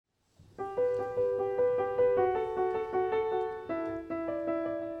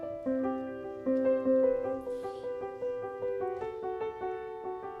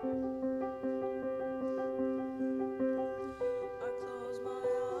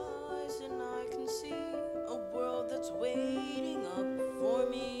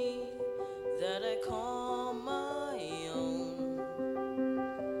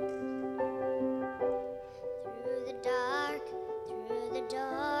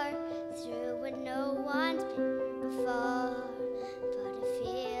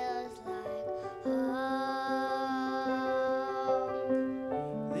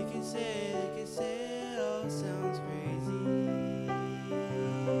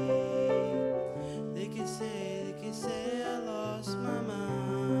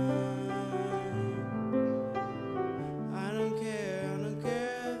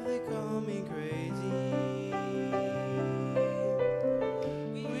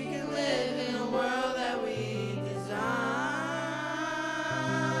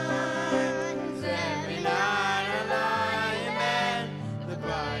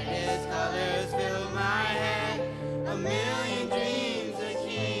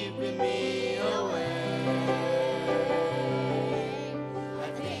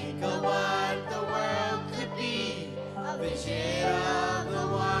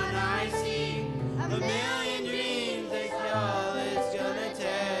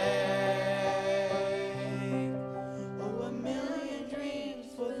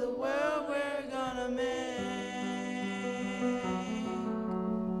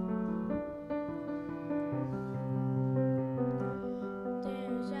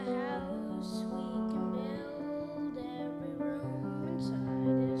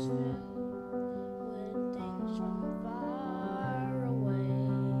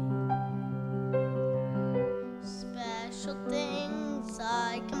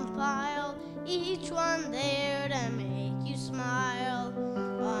file, each one there to make you smile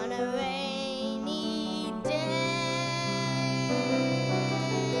on a rainy day.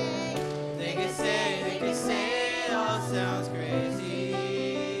 They can say it all sounds crazy.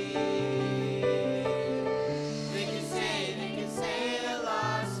 They can say I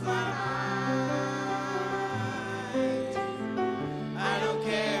lost my mind. I don't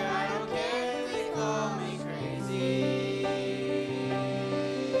care if they call me crazy.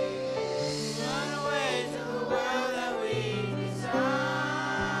 Run away to the world that we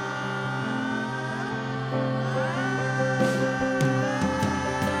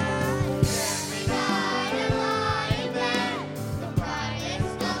Every night I lie in bed, the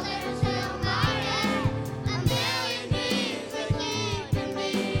brightest colors fill my head, a million dreams are keeping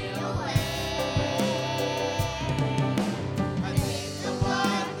me awake. I think of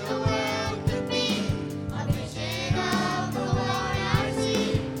what the world could be, a vision of the one I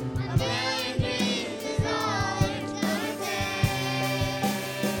see, a million dreams is all it's gonna take.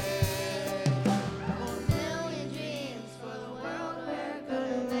 A million dreams for the world we're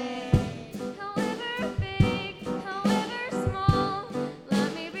gonna make. However big, however small, let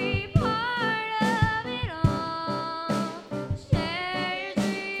me be part of it all. Share your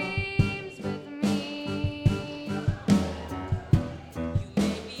dreams with me. You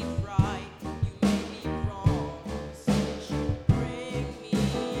may be right, you may be wrong, since you bring me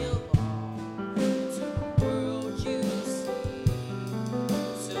along to the world you see,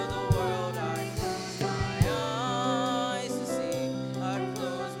 to the world I close my eyes to see, I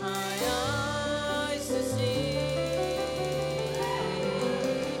close my eyes to see.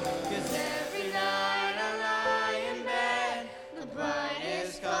 'Cause every night I lie in bed, The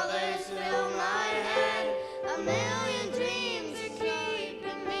brightest colors fill my head, a million dreams are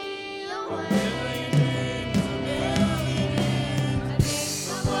keeping me awake. I think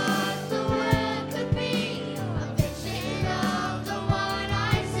of what the world could be, a vision of the one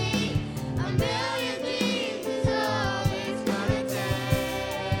I see, a million dreams is all it's gonna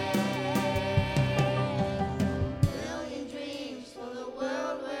take. A million dreams for the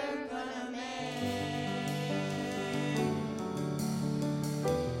world we're gonna make.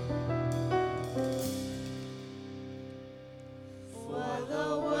 For the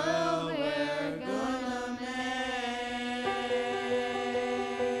world we're gonna make.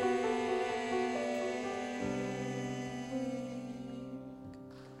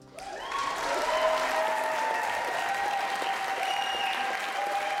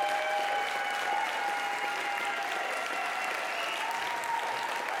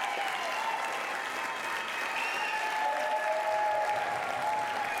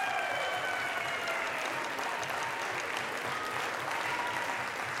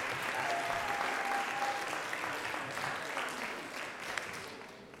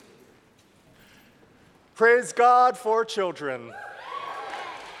 Praise God for children.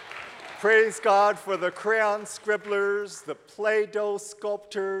 Praise God for the crayon scribblers, the Play-Doh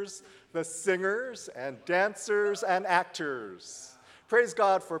sculptors, the singers and dancers and actors. Praise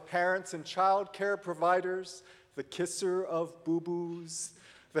God for parents and child care providers, the kisser of boo-boos,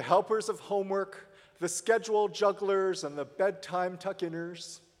 the helpers of homework, the schedule jugglers and the bedtime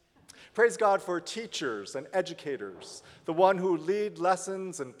tuck-inners. Praise God for teachers and educators, the one who lead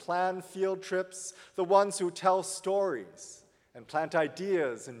lessons and plan field trips, the ones who tell stories and plant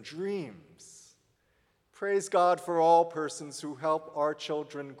ideas and dreams. Praise God for all persons who help our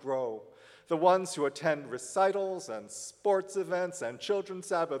children grow, the ones who attend recitals and sports events and children's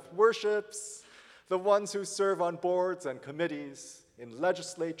Sabbath worships, the ones who serve on boards and committees, in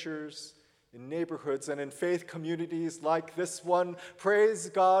legislatures, in neighborhoods, and in faith communities like this one. Praise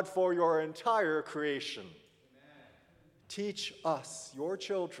God for your entire creation. Amen. Teach us, your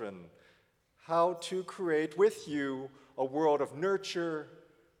children, how to create with you a world of nurture,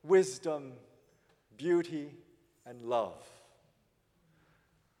 wisdom, beauty, and love.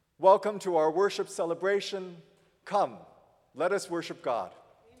 Welcome to our worship celebration. Come, let us worship God.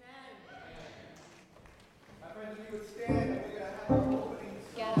 Amen. My friends, if you would stand, and we're going to have our opening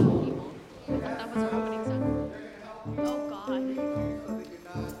Get up, people. I thought that was our opening song. Oh, God. so that you're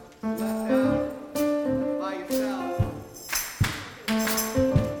not left out by yourself.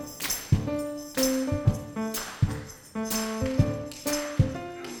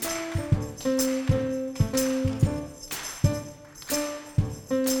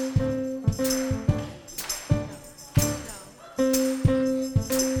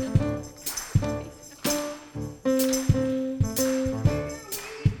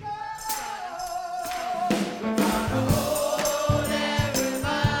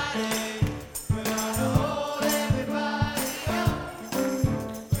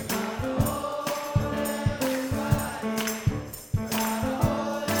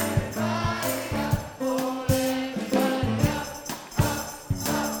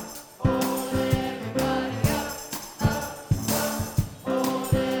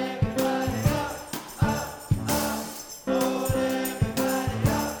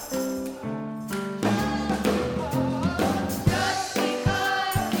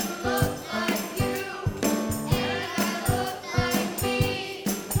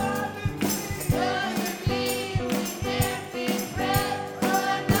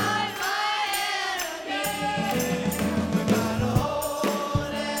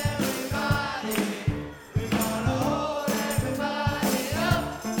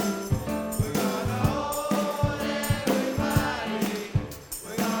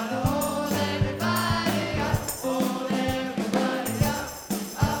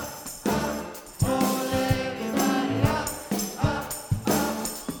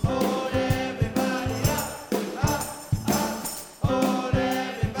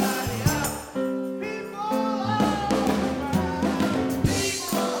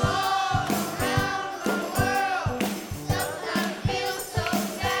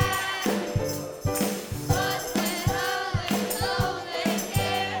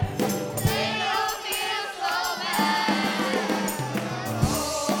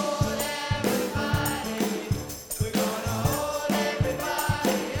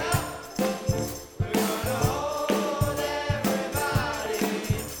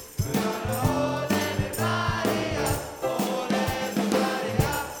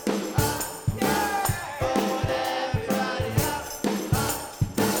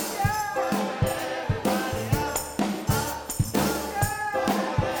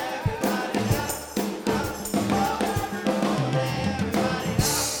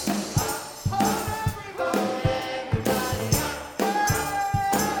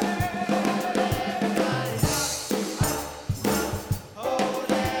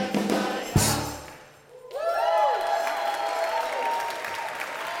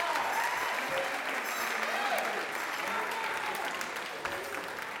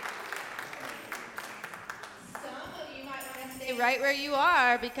 right where you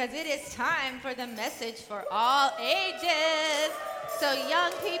are because it is time for the message for all ages. So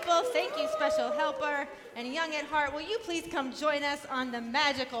young people, thank you, special helper, and young at heart, will you please come join us on the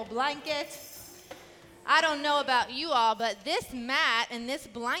magical blanket? I don't know about you all, but this mat and this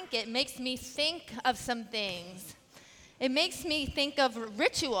blanket makes me think of some things. It makes me think of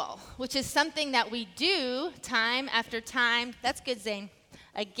ritual, which is something that we do time after time. That's good, Zane.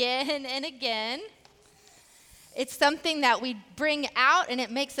 Again and again. It's something that we bring out and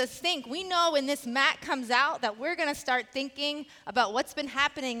it makes us think. We know when this mat comes out that we're going to start thinking about what's been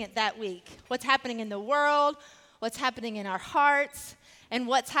happening that week, what's happening in the world, what's happening in our hearts, and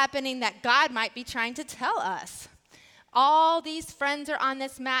what's happening that God might be trying to tell us. All these friends are on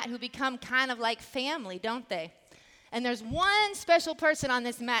this mat who become kind of like family, don't they? And there's one special person on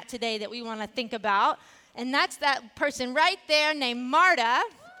this mat today that we want to think about, and that's that person right there named Marta.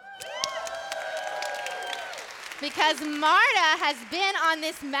 Because Marta has been on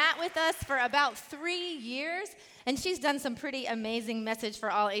this mat with us for about 3 years, and she's done some pretty amazing message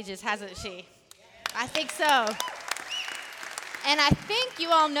for all ages, hasn't she? I think so. And I think you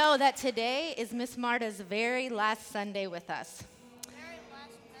all know that today is Miss Marta's very last Sunday with us.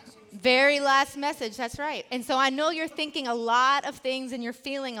 Very last message, that's right. And so I know you're thinking a lot of things and you're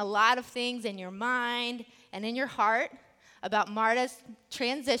feeling a lot of things in your mind and in your heart about Marta's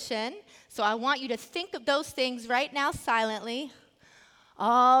transition. So I want you to think of those things right now silently,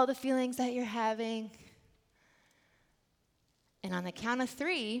 all the feelings that you're having. And on the count of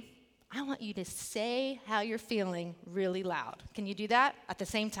 3, I want you to say how you're feeling really loud. Can you do that at the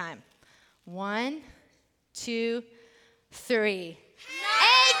same time? 1, 2, 3.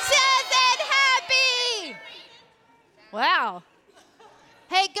 Anxious and happy! Wow.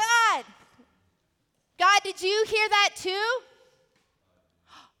 Hey, God. God, did you hear that too?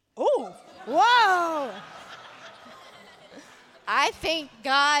 Oh, whoa. I think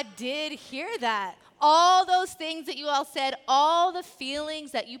God did hear that. All those things that you all said, all the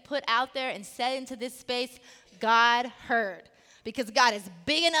feelings that you put out there and said into this space, God heard. Because God is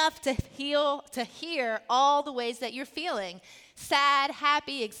big enough to hear all the ways that you're feeling. Sad,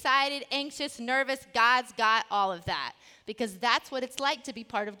 happy, excited, anxious, nervous. God's got all of that. Because that's what it's like to be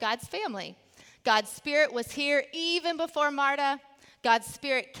part of God's family. God's Spirit was here even before Marta. God's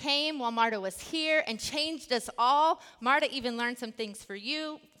Spirit came while Marta was here and changed us all. Marta even learned some things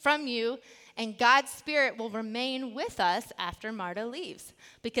from you. And God's Spirit will remain with us after Marta leaves.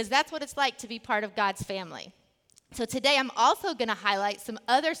 Because that's what it's like to be part of God's family. So today I'm also going to highlight some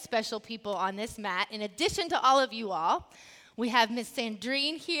other special people on this mat. In addition to all of you all, we have Miss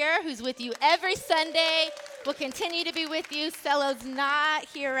Sandrine here, who's with you every Sunday. Will continue to be with you. Celo's not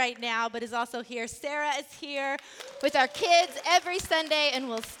here right now, but is also here. Sarah is here with our kids every Sunday and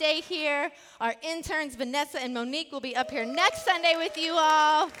will stay here. Our interns, Vanessa and Monique, will be up here next Sunday with you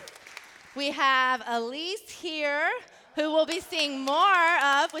all. We have Elise here, who we'll be seeing more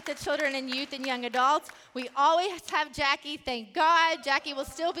of with the children and youth and young adults. We always have Jackie. Thank God. Jackie will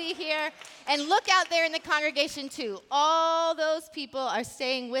still be here. And look out there in the congregation, too. All those people are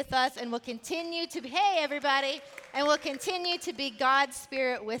staying with us and will continue to be, hey, everybody, and will continue to be God's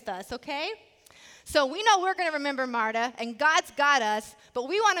Spirit with us, okay? So we know we're going to remember Marta, and God's got us, but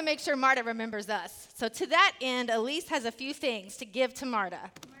we want to make sure Marta remembers us. So to that end, Elise has a few things to give to Marta.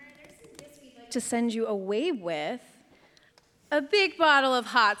 To send you away with a big bottle of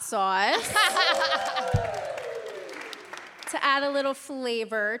hot sauce to add a little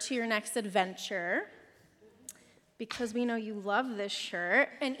flavor to your next adventure, because we know you love this shirt,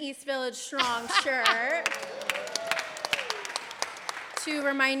 an East Village Strong shirt, to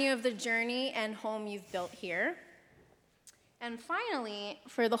remind you of the journey and home you've built here. And finally,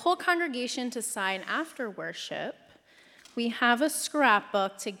 for the whole congregation to sign after worship, we have a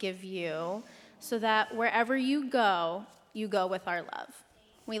scrapbook to give you so that wherever you go with our love.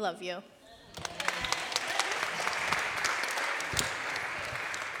 We love you.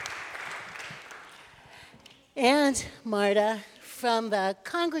 And Marta, from the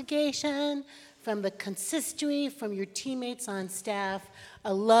congregation, from the consistory, from your teammates on staff,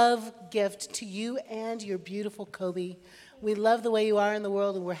 a love gift to you and your beautiful Kobe. We love the way you are in the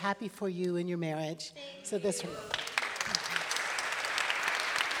world, and we're happy for you in your marriage. So this one.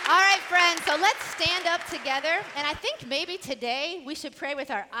 All right, friends, so let's stand up together. And I think maybe today we should pray with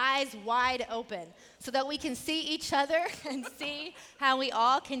our eyes wide open so that we can see each other and see how we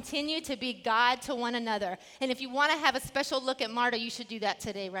all continue to be God to one another. And if you want to have a special look at Marta, you should do that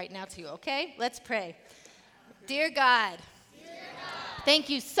today right now too, okay? Let's pray. Dear God, thank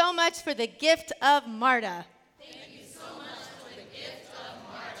you so much for the gift of Marta.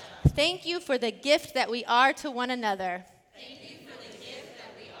 Thank you for the gift that we are to one another. Thank you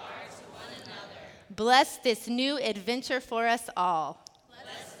Bless this new adventure for us all.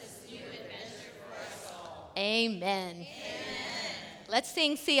 Amen. Let's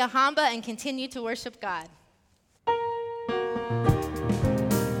sing Sia Hamba and continue to worship God.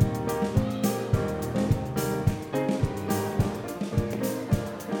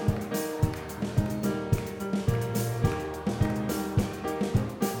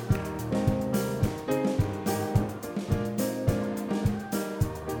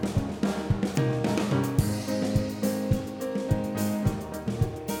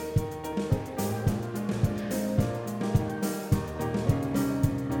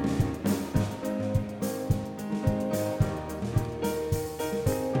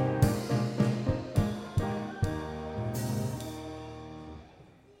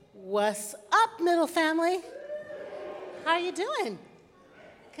 What's up, middle family? How you doing?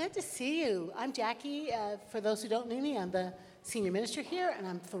 Good to see you. I'm Jackie. For those who don't know me, I'm the senior minister here, and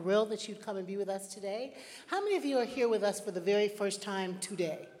I'm thrilled that you'd come and be with us today. How many of you are here with us for the very first time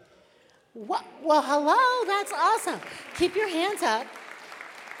today? What? Well, hello. That's awesome. Keep your hands up.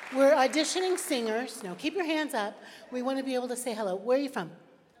 We're auditioning singers. No, keep your hands up. We want to be able to say hello. Where are you from?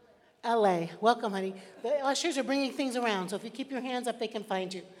 LA. Welcome, honey. The ushers are bringing things around, so if you keep your hands up, they can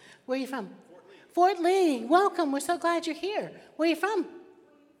find you. Where are you from? Fort Lee. Welcome. We're so glad you're here. Where are you from?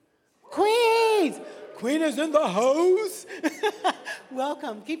 Queens. Queen is in the house.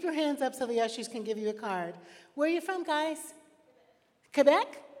 Welcome. Keep your hands up so the ushers can give you a card. Where are you from, guys?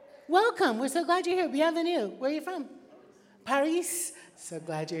 Quebec? Welcome. We're so glad you're here. Bienvenue. Where are you from? Paris. So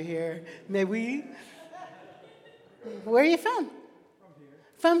glad you're here. Mais oui. Where are you from?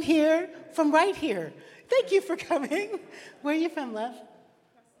 From here. From right here. Thank you for coming. Where are you from, love?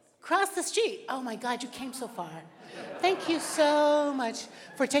 Across the street. Oh my God, you came so far. Thank you so much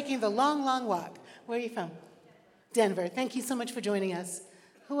for taking the long, long walk. Where are you from? Denver. Thank you so much for joining us.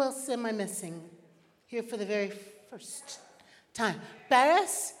 Who else am I missing? Here for the very first time.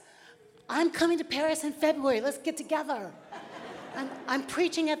 Paris? I'm coming to Paris in February. Let's get together. I'm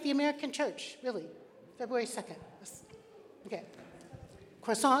preaching at the American Church, really. February 2nd. Okay.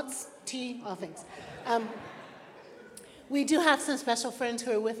 Croissants, tea, all things. We do have some special friends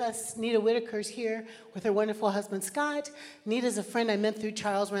who are with us. Nita Whitaker's here with her wonderful husband, Scott. Nita's a friend I met through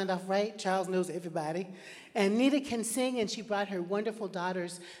Charles Randolph Wright. Charles knows everybody. And Nita can sing, and she brought her wonderful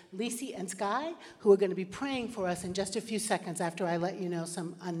daughters, Lacey and Sky, who are going to be praying for us in just a few seconds after I let you know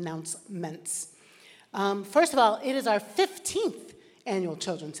some announcements. First of all, it is our 15th annual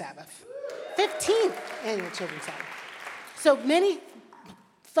Children's Sabbath. 15th annual Children's Sabbath. So many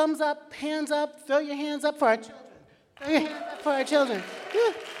thumbs up, hands up, throw your hands up for our children. Throw your hands up for our children.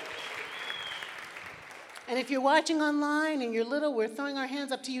 Woo. And if you're watching online and you're little, we're throwing our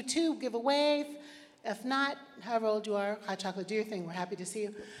hands up to you too. Give a wave. If not, however old you are, hot chocolate, do your thing. We're happy to see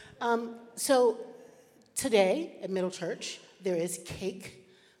you. So today at Middle Church, there is cake.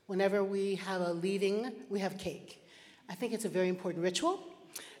 Whenever we have a leaving, we have cake. I think it's a very important ritual.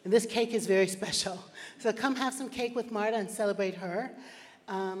 And this cake is very special. So come have some cake with Marta and celebrate her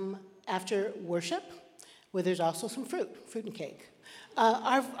after worship, where there's also some fruit and cake.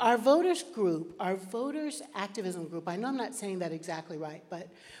 Our voters group, our voters activism group, I know I'm not saying that exactly right, but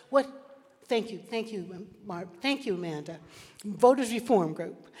thank you, Mark, thank you, Amanda. Voters Reform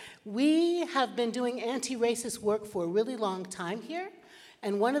Group. We have been doing anti-racist work for a really long time here.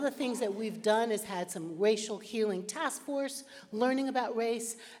 And one of the things that we've done is had some racial healing task force, learning about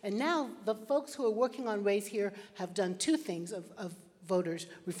race. And now the folks who are working on race here have done two things of Voters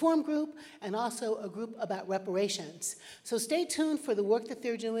Reform Group and also a group about reparations. So stay tuned for the work that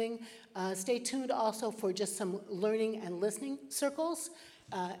they're doing. Stay tuned also for just some learning and listening circles.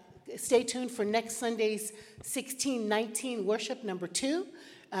 Stay tuned for next Sunday's 1619 worship number 2.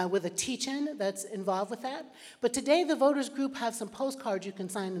 With a teach-in that's involved with that. But today, the voters group have some postcards you can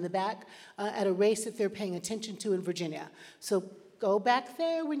sign in the back at a race that they're paying attention to in Virginia. So go back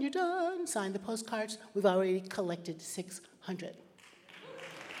there when you're done, sign the postcards. We've already collected 600.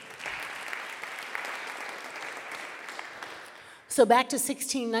 So back to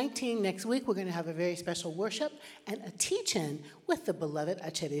 1619, next week we're going to have a very special worship and a teach-in with the beloved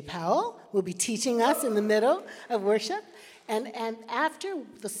Achebe Powell. Will be teaching us in the middle of worship. And after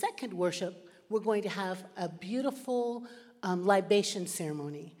the second worship, we're going to have a beautiful libation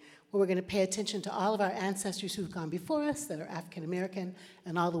ceremony where we're going to pay attention to all of our ancestors who've gone before us that are African American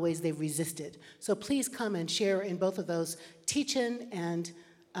and all the ways they've resisted. So please come and share in both of those teach-in and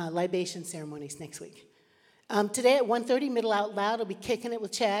libation ceremonies next week. Today at 1:30, Middle Out Loud will be Kicking It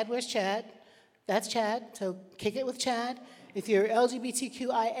with Chad. Where's Chad? That's Chad. So Kick It with Chad. If you're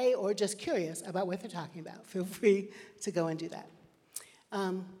LGBTQIA or just curious about what they're talking about, feel free to go and do that.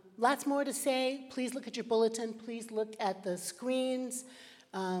 Lots more to say. Please look at your bulletin. Please look at the screens.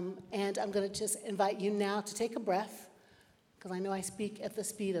 And I'm going to just invite you now to take a breath, because I know I speak at the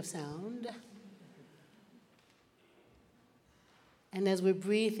speed of sound. And as we're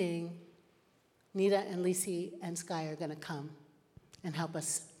breathing, Nita and Lisi and Sky are going to come and help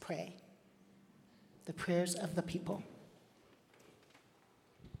us pray the prayers of the people.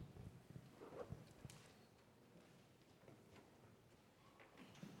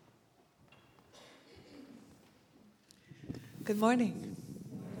 Good morning.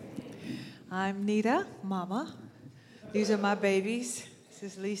 I'm Nita, Mama. These are my babies.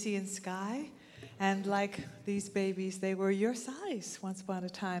 This is Lisi and Sky. And like these babies, they were your size once upon a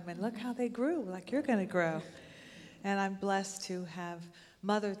time. And look how they grew, like you're going to grow. And I'm blessed to have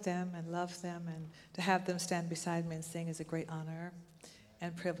mothered them and loved them. And to have them stand beside me and sing is a great honor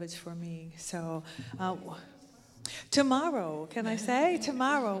and privilege for me. So tomorrow, can I say?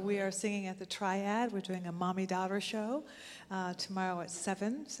 Tomorrow we are singing at the Triad. We're doing a mommy-daughter show tomorrow at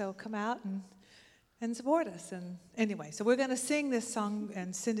 7. So come out and support us. And anyway, so we're going to sing this song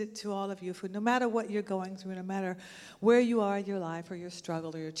and send it to all of you. For no matter what you're going through, no matter where you are in your life or your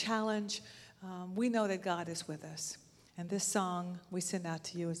struggle or your challenge, we know that God is with us. And this song we send out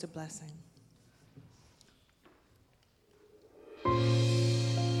to you as a blessing.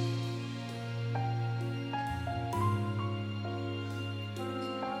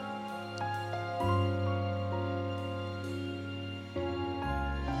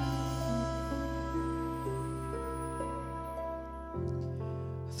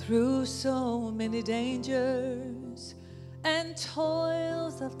 Through so many dangers and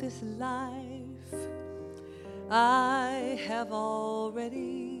toils of this life, I have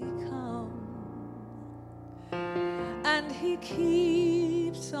already come, and He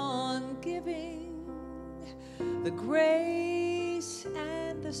keeps on giving the grace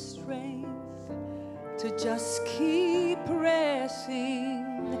and the strength to just keep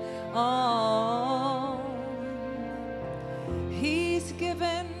pressing on. He's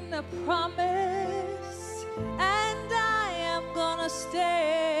given a promise, and I am gonna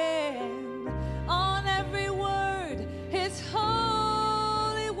stand on every word His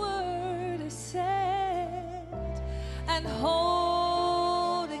holy word has said, and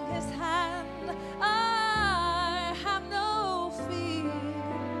holding His hand, I have no fear.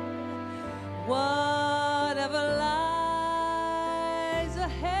 Whatever lies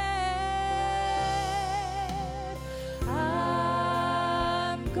ahead,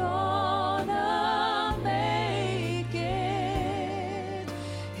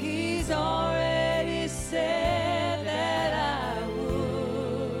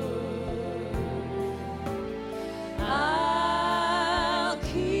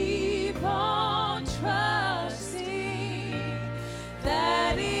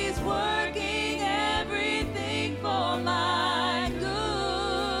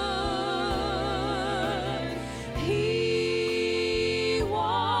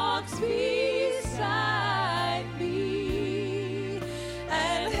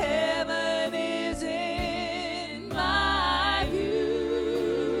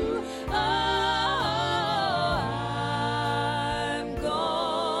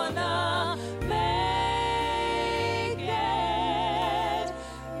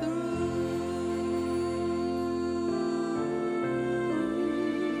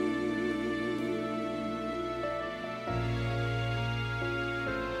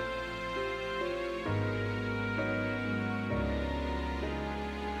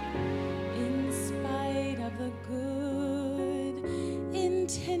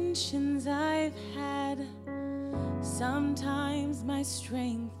 I've had, sometimes my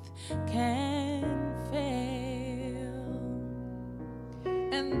strength can fail.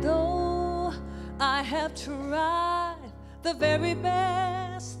 And though I have tried the very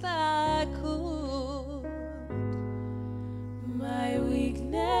best I could, my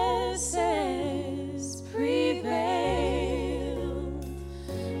weaknesses prevail.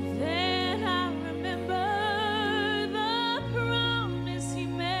 Then I remember the promise He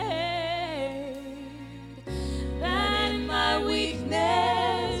made, that in my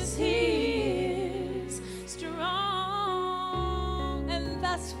weakness He is strong. And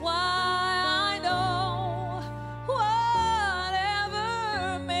that's why I know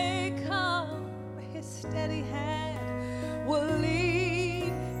whatever may come,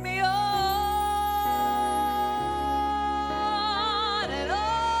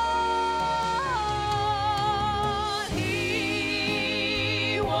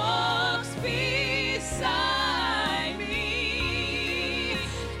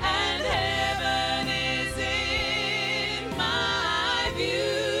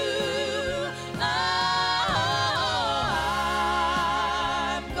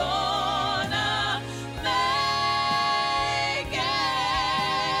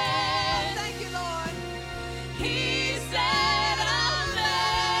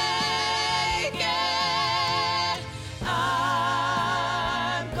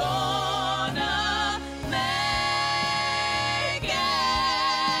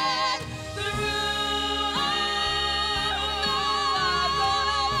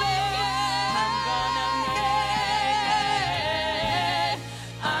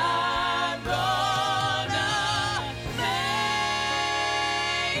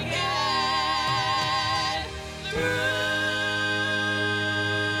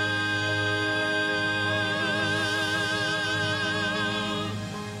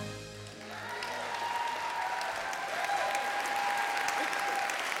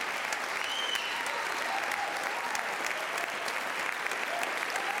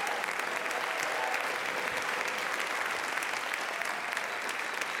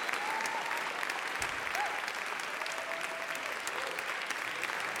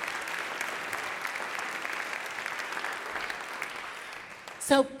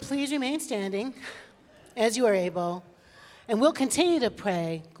 So please remain standing as you are able, and we'll continue to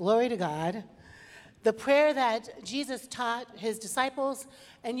pray, glory to God, the prayer that Jesus taught his disciples.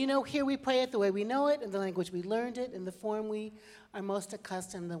 And you know, here we pray it the way we know it, in the language we learned it, in the form we are most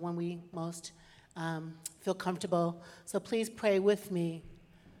accustomed, the one we most feel comfortable. So please pray with me.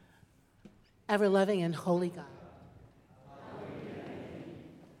 Ever-loving and holy God.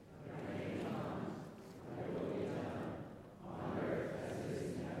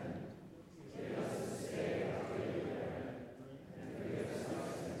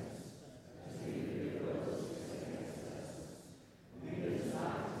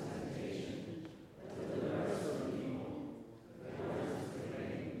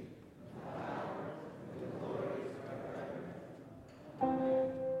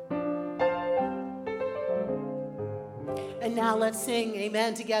 And now let's sing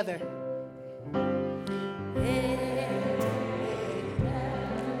amen together.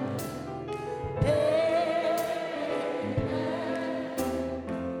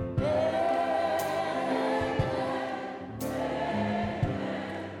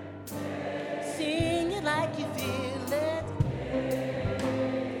 Sing it like you feel it.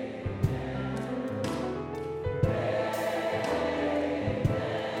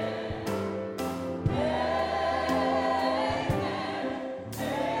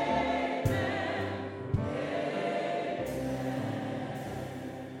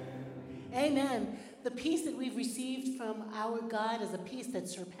 Amen. The peace that we've received from our God is a peace that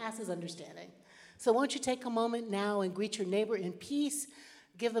surpasses understanding. So won't you take a moment now and greet your neighbor in peace,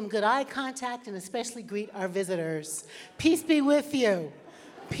 give them good eye contact, and especially greet our visitors. Peace be with you.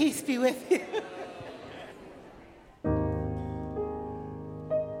 Peace be with you.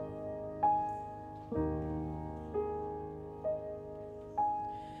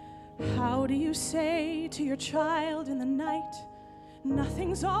 How do you say to your child in the night,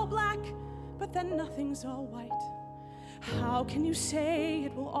 nothing's all black, but then nothing's all white? How can you say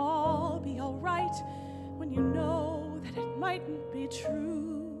it will all be all right when you know that it mightn't be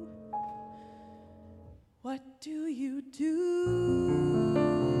true? What do you do?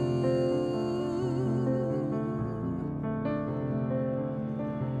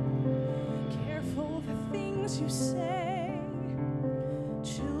 Careful the things you say,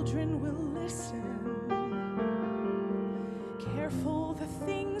 children will listen. Careful the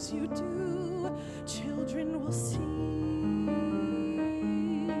things you do, children will see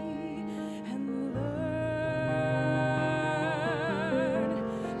and learn.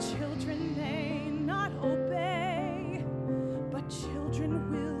 Children may not obey, but children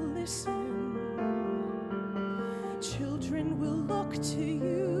will listen. Children will look to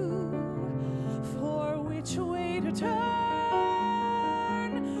you for which way to turn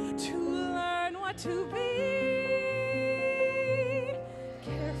to learn what to be.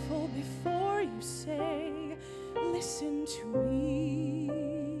 Careful before you say, listen to me.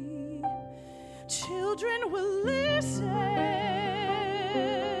 Children will listen.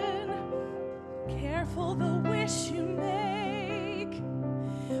 Careful the wish you make.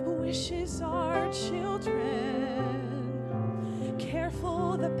 Wishes are children.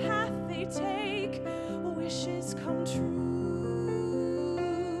 Careful the path they take. Wishes come true,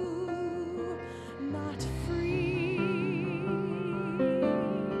 not free.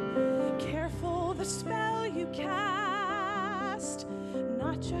 Careful the spell you cast,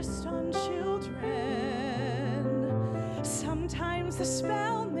 not just on children. Sometimes the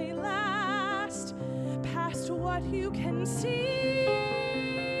spell may last past what you can see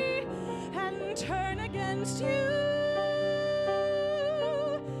and turn against you.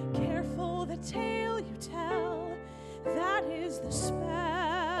 Careful the tale you tell, that is the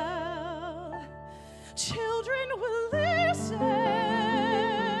spell. Children will listen.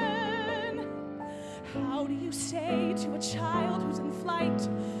 How do you say to a child who's in flight,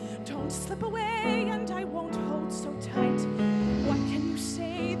 don't slip away and I won't hold so tight? What can you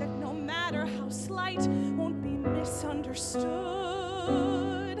say that no matter how slight won't be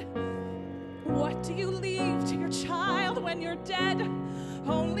misunderstood? What do you leave to your child when you're dead?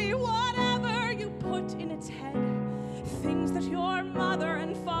 Only whatever you put in its head. Things that your mother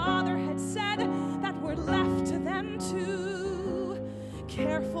and father had said that were left to them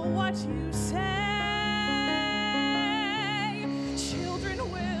what you say. Children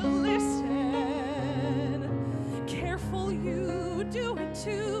will listen. Careful you do it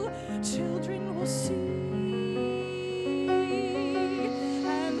too. Children will see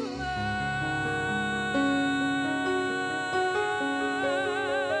and learn.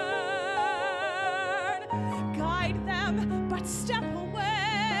 Guide them, but step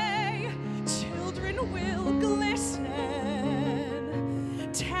away. Children will glisten.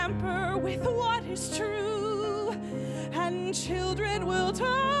 Tamper with what is true, and children will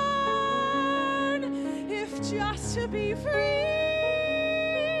turn if just to be free.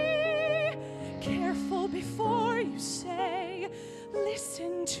 Careful before you say,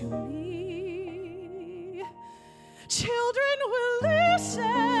 listen to me. Children will listen.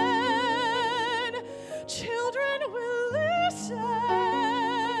 Children will listen.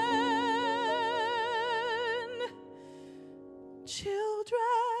 Children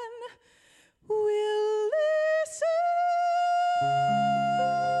will listen.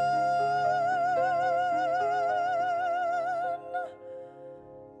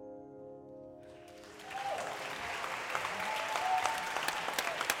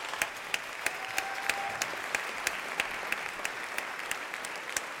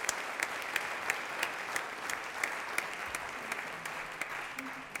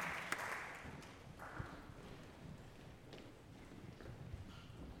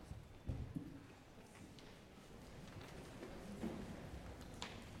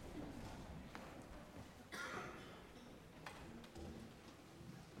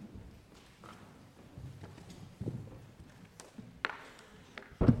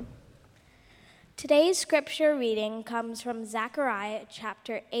 Today's scripture reading comes from Zechariah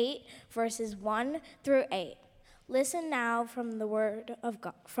chapter 8, verses 1 through 8. Listen now from the word of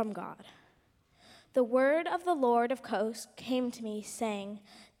God, from God. The word of the Lord of hosts came to me, saying,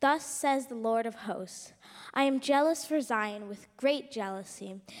 Thus says the Lord of hosts, I am jealous for Zion with great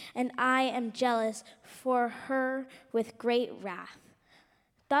jealousy, and I am jealous for her with great wrath.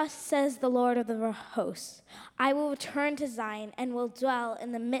 Thus says the Lord of the hosts, I will return to Zion and will dwell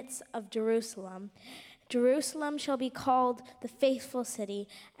in the midst of Jerusalem. Jerusalem shall be called the faithful city,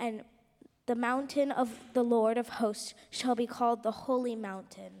 and the mountain of the Lord of hosts shall be called the holy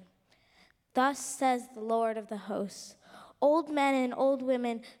mountain. Thus says the Lord of the hosts, old men and old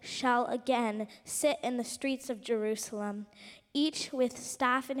women shall again sit in the streets of Jerusalem, each with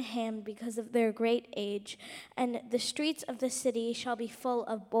staff in hand because of their great age, and the streets of the city shall be full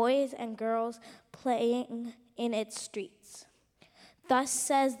of boys and girls playing in its streets. Thus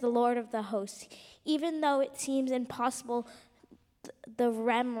says the Lord of the hosts, even though it seems impossible, the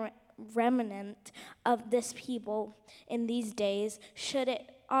remnant of this people in these days, should it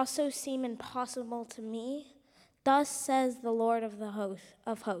also seem impossible to me? Thus says the Lord of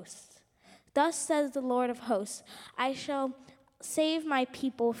hosts. Thus says the Lord of hosts, I shall save my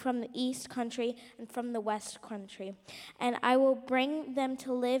people from the east country and from the west country, and I will bring them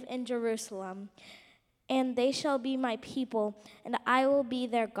to live in Jerusalem, and they shall be my people, and I will be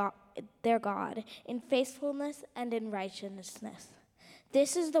their God in faithfulness and in righteousness.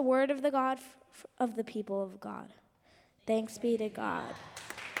 This is the word of the God of the people of God. Thanks be to God.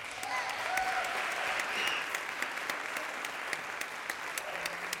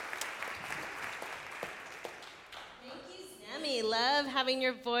 We love having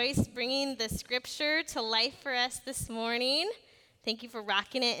your voice bringing the scripture to life for us this morning. Thank you for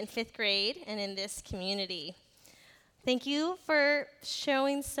rocking it in 5th grade and in this community. Thank you for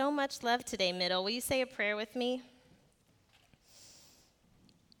showing so much love today, Middle. Will you say a prayer with me?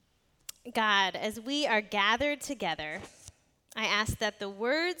 God, as we are gathered together, I ask that the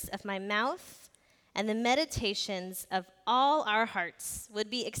words of my mouth and the meditations of all our hearts would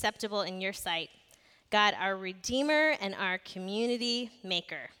be acceptable in your sight. God, our Redeemer and our community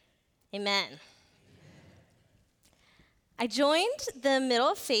maker. Amen. I joined the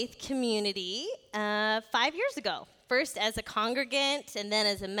Middle Faith community 5 years ago, first as a congregant and then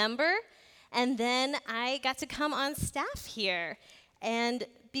as a member, and then I got to come on staff here and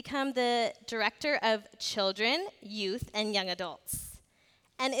become the director of children, youth, and young adults.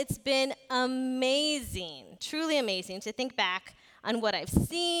 And it's been amazing, truly amazing to think back on what I've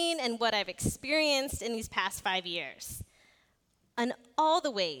seen and what I've experienced in these past 5 years, on all the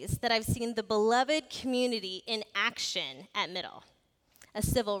ways that I've seen the beloved community in action at Middle. A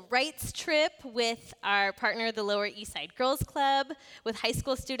civil rights trip with our partner, the Lower East Side Girls Club, with high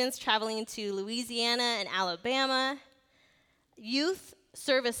school students traveling to Louisiana and Alabama. Youth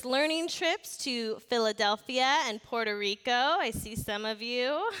service learning trips to Philadelphia and Puerto Rico. I see some of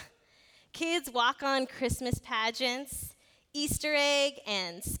you. Kids walk-on Christmas pageants. Easter egg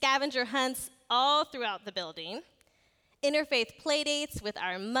and scavenger hunts all throughout the building, interfaith playdates with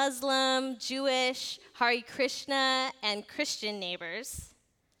our Muslim, Jewish, Hare Krishna, and Christian neighbors,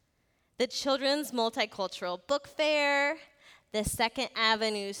 the Children's Multicultural Book Fair, the Second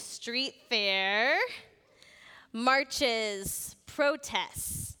Avenue Street Fair, marches,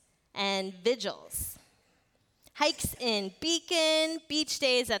 protests, and vigils, hikes in Beacon, beach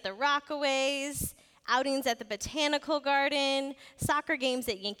days at the Rockaways, outings at the Botanical Garden, soccer games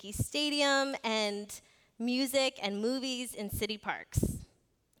at Yankee Stadium, and music and movies in city parks.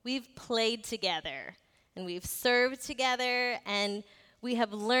 We've played together, and we've served together, and we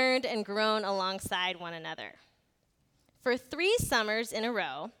have learned and grown alongside one another. For 3 summers in a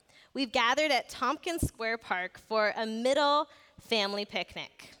row, we've gathered at Tompkins Square Park for a middle family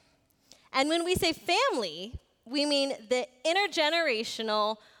picnic. And when we say family, we mean the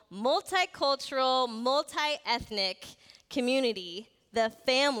intergenerational, multicultural, multi-ethnic community, the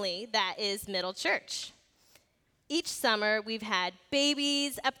family that is Middle Church. Each summer, we've had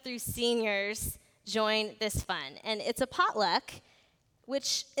babies up through seniors join this fun. And it's a potluck,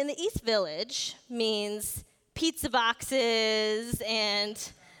 which in the East Village means pizza boxes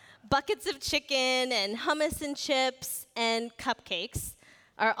and buckets of chicken and hummus and chips and cupcakes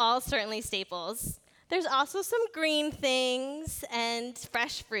are all certainly staples. There's also some green things and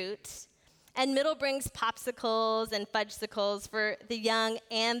fresh fruit. And Middle brings popsicles and fudgesicles for the young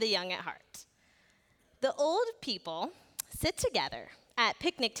and the young at heart. The old people sit together at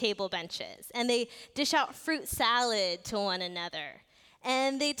picnic table benches, and they dish out fruit salad to one another.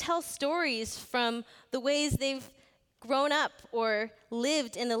 And they tell stories from the ways they've grown up or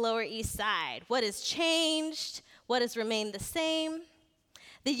lived in the Lower East Side. What has changed? What has remained the same?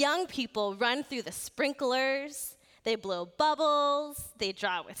 The young people run through the sprinklers. They blow bubbles. They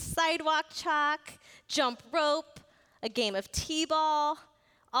draw with sidewalk chalk, jump rope, a game of t-ball.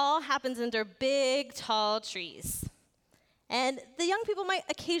 All happens under big, tall trees. And the young people might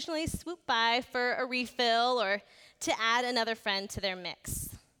occasionally swoop by for a refill or to add another friend to their mix.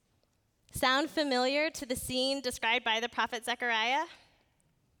 Sound familiar to the scene described by the prophet Zechariah?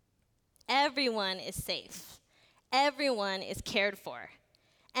 Everyone is safe. Everyone is cared for.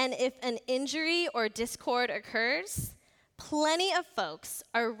 And if an injury or discord occurs, plenty of folks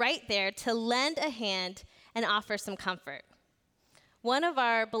are right there to lend a hand and offer some comfort. One of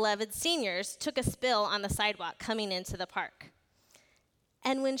our beloved seniors took a spill on the sidewalk coming into the park.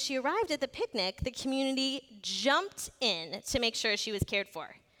 And when she arrived at the picnic, the community jumped in to make sure she was cared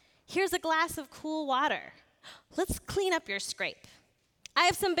for. Here's a glass of cool water. Let's clean up your scrape. I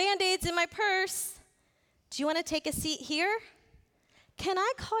have some Band-Aids in my purse. Do you want to take a seat here? Can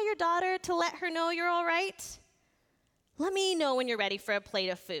I call your daughter to let her know you're all right? Let me know when you're ready for a plate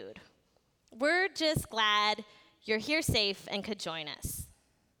of food. We're just glad you're here safe and could join us.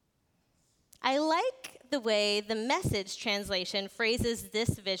 I like the way the Message translation phrases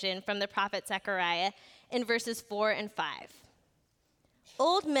this vision from the prophet Zechariah in verses 4 and 5.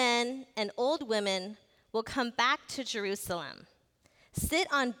 Old men and old women will come back to Jerusalem, sit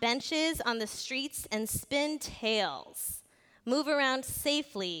on benches on the streets and spin tales, move around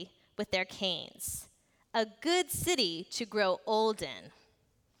safely with their canes, a good city to grow old in.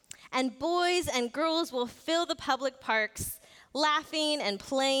 And boys and girls will fill the public parks, laughing and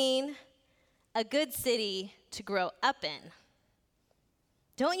playing, a good city to grow up in.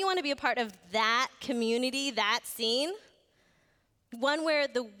 Don't you want to be a part of that community, that scene? One where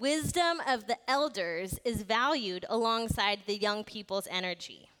the wisdom of the elders is valued alongside the young people's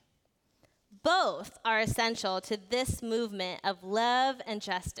energy. Both are essential to this movement of love and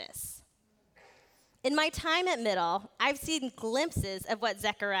justice. In my time at Middle, I've seen glimpses of what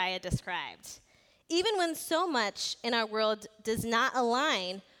Zechariah described, even when so much in our world does not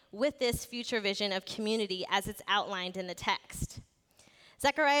align with this future vision of community as it's outlined in the text.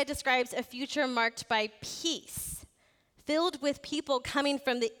 Zechariah describes a future marked by peace, filled with people coming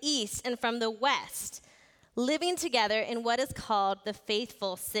from the east and from the west, living together in what is called the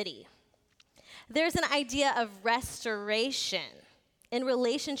faithful city. There's an idea of restoration in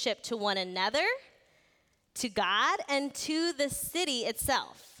relationship to one another, to God, and to the city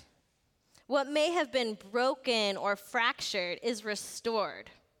itself. What may have been broken or fractured is restored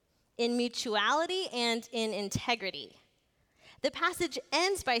in mutuality and in integrity. The passage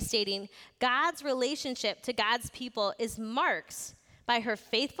ends by stating God's relationship to God's people is marked by her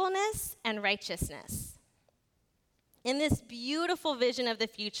faithfulness and righteousness. In this beautiful vision of the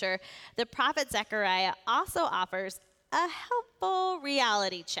future, the prophet Zechariah also offers a helpful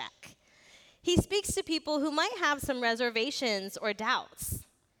reality check. He speaks to people who might have some reservations or doubts.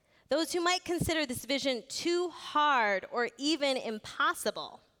 those who might consider this vision too hard or even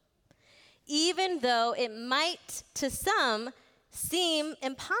impossible, even though it might to some seem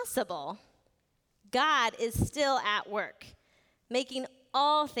impossible, God is still at work, making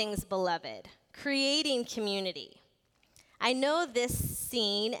all things beloved, creating community. I know this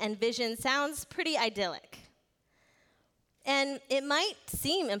scene and vision sounds pretty idyllic. And it might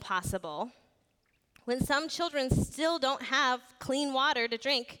seem impossible when some children still don't have clean water to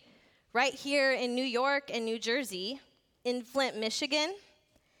drink right here in New York and New Jersey, in Flint, Michigan,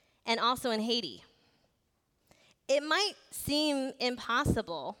 and also in Haiti. It might seem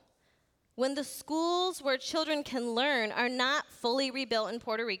impossible when the schools where children can learn are not fully rebuilt in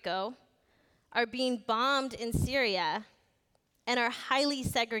Puerto Rico, are being bombed in Syria, and are highly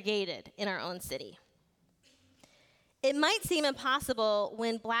segregated in our own city. It might seem impossible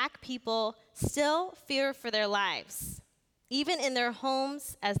when Black people still fear for their lives, even in their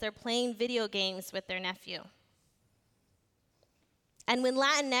homes as they're playing video games with their nephew. And when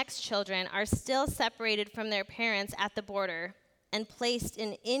Latinx children are still separated from their parents at the border and placed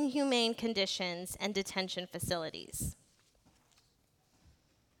in inhumane conditions and detention facilities.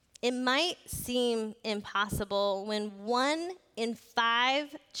 It might seem impossible when 1 in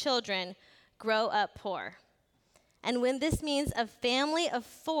 5 children grow up poor. And when this means a family of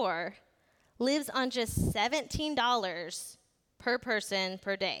 4 lives on just $17 per person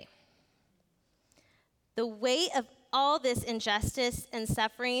per day. The weight of all this injustice and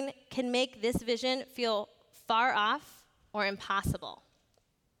suffering can make this vision feel far off or impossible.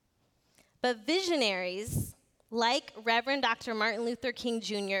 But visionaries like Reverend Dr. Martin Luther King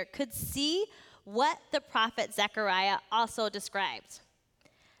Jr. could see what the prophet Zechariah also described.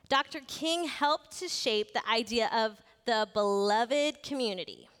 Dr. King helped to shape the idea of the beloved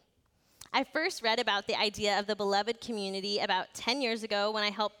community. I first read about the idea of the beloved community about 10 years ago when I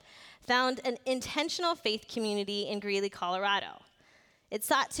helped found an intentional faith community in Greeley, Colorado. It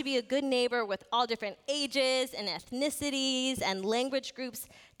sought to be a good neighbor with all different ages and ethnicities and language groups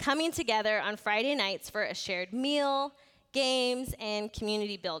coming together on Friday nights for a shared meal, games, and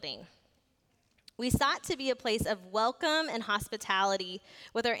community building. We sought to be a place of welcome and hospitality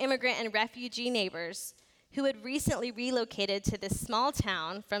with our immigrant and refugee neighbors who had recently relocated to this small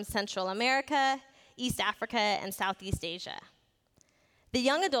town from Central America, East Africa, and Southeast Asia. The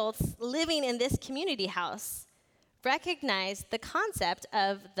young adults living in this community house recognized the concept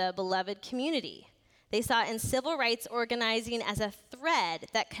of the beloved community. They saw in civil rights organizing as a thread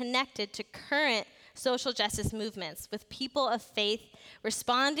that connected to current social justice movements with people of faith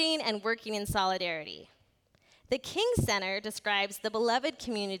responding and working in solidarity. The King Center describes the beloved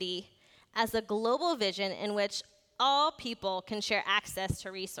community as a global vision in which all people can share access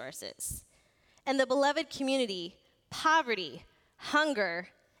to resources. And the beloved community, poverty, hunger,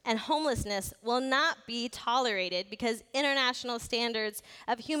 and homelessness will not be tolerated because international standards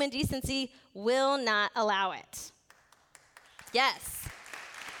of human decency will not allow it. Yes.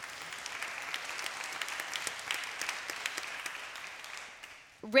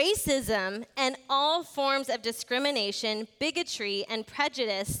 Racism and all forms of discrimination, bigotry, and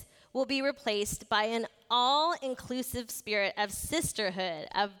prejudice will be replaced by an all-inclusive spirit of sisterhood,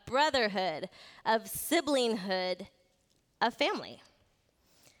 of brotherhood, of siblinghood, of family.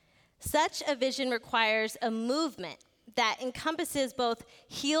 Such a vision requires a movement that encompasses both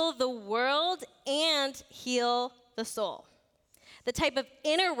heal the world and heal the soul. The type of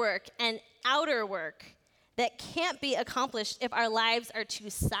inner work and outer work that can't be accomplished if our lives are too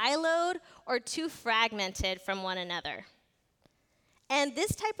siloed or too fragmented from one another. And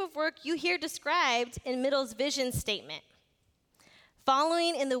this type of work you hear described in Middle's vision statement.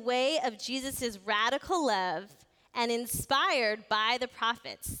 Following in the way of Jesus' radical love and inspired by the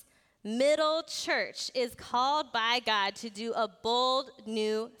prophets, Middle Church is called by God to do a bold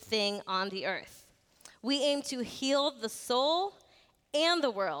new thing on the earth. We aim to heal the soul and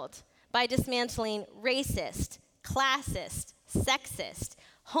the world by dismantling racist, classist, sexist,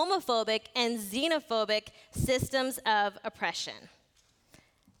 homophobic, and xenophobic systems of oppression.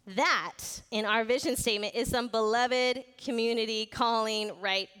 That, in our vision statement, is some beloved community calling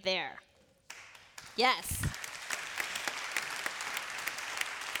right there. Yes.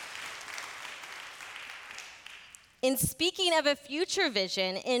 In speaking of a future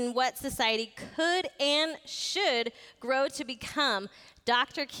vision in what society could and should grow to become,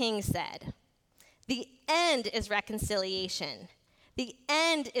 Dr. King said, "The end is reconciliation. The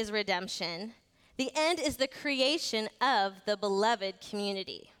end is redemption. The end is the creation of the beloved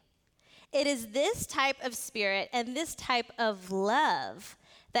community." It is this type of spirit and this type of love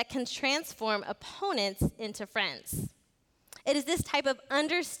that can transform opponents into friends. It is this type of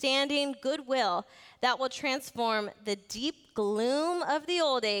understanding, goodwill, that will transform the deep gloom of the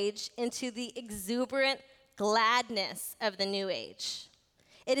old age into the exuberant gladness of the new age.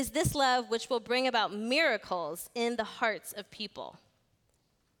 It is this love which will bring about miracles in the hearts of people.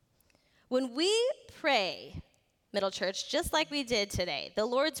 When we pray, Middle Church, just like we did today, the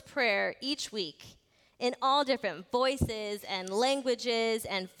Lord's Prayer each week, in all different voices and languages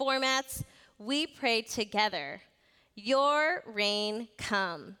and formats, we pray together. Your reign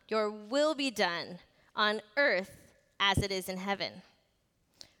come, your will be done on earth as it is in heaven.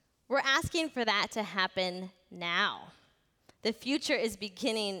 We're asking for that to happen now. The future is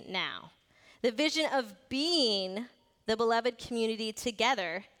beginning now. The vision of being the beloved community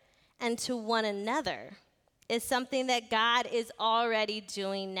together and to one another is something that God is already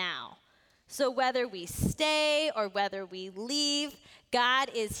doing now. So whether we stay or whether we leave, God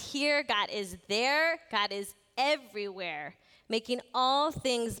is here, God is there, God is everywhere, making all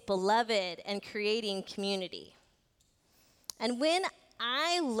things beloved and creating community. And when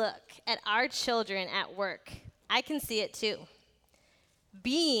I look at our children at work, I can see it too.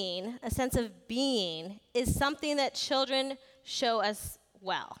 Being, a sense of being, is something that children show us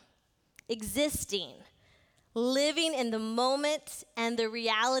well. Existing, living in the moment and the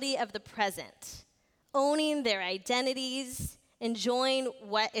reality of the present, owning their identities, enjoying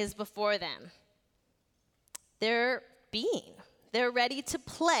what is before them. They're being. They're ready to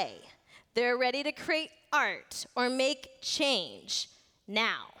play. They're ready to create art or make change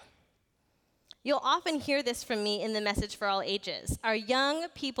now. You'll often hear this from me in the Message for All Ages. Our young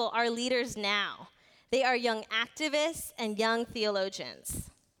people are leaders now. They are young activists and young theologians.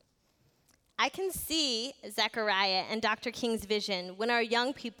 I can see Zechariah and Dr. King's vision when our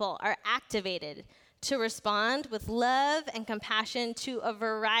young people are activated to respond with love and compassion to a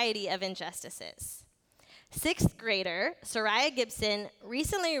variety of injustices. Sixth grader Soraya Gibson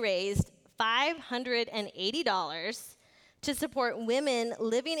recently raised $580 to support women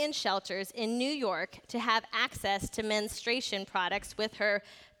living in shelters in New York to have access to menstruation products with her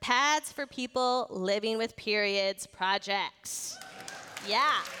Pads for People Living with Periods project.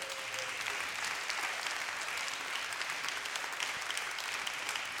 Yeah.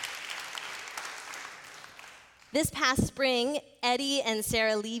 This past spring, Eddie and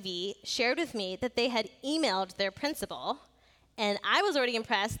Sarah Levy shared with me that they had emailed their principal, and I was already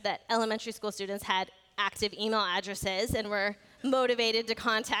impressed that elementary school students had active email addresses and were motivated to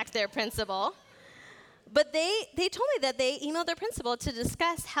contact their principal. But they told me that they emailed their principal to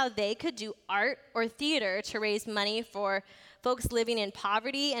discuss how they could do art or theater to raise money for folks living in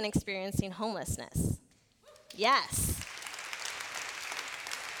poverty and experiencing homelessness. Yes.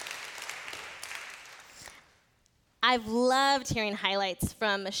 I've loved hearing highlights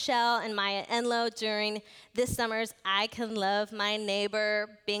from Michelle and Maya Enlow during this summer's I Can Love My Neighbor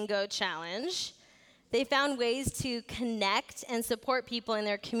Bingo Challenge. They found ways to connect and support people in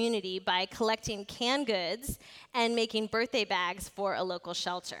their community by collecting canned goods and making birthday bags for a local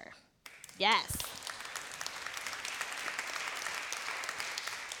shelter. Yes.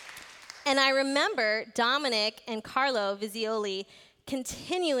 And I remember Dominic and Carlo Vizioli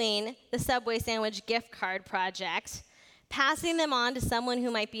continuing the Subway sandwich gift card project, passing them on to someone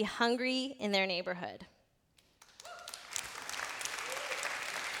who might be hungry in their neighborhood.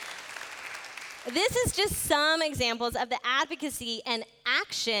 This is just some examples of the advocacy and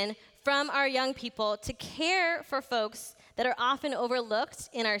action from our young people to care for folks that are often overlooked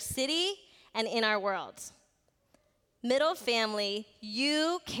in our city and in our world. Middle family,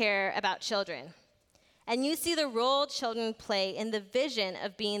 you care about children, and you see the role children play in the vision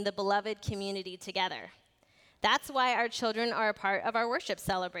of being the beloved community together. That's why our children are a part of our worship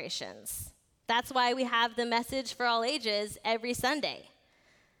celebrations. That's why we have the Message for All Ages every Sunday.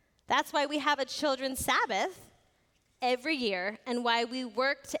 That's why we have a children's Sabbath every year, and why we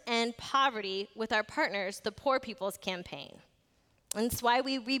work to end poverty with our partners, the Poor People's Campaign. And it's why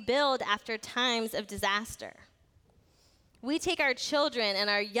we rebuild after times of disaster. We take our children and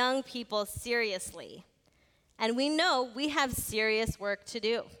our young people seriously, and we know we have serious work to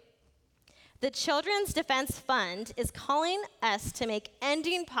do. The Children's Defense Fund is calling us to make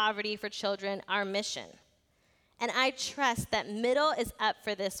ending poverty for children our mission. And I trust that Middle is up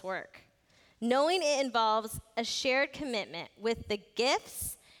for this work, knowing it involves a shared commitment with the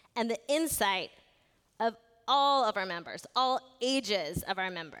gifts and the insight of all of our members, all ages of our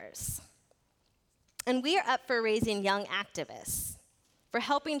members. And we are up for raising young activists, for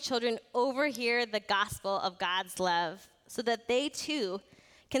helping children overhear the gospel of God's love so that they too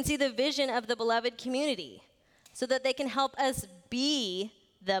can see the vision of the beloved community, so that they can help us be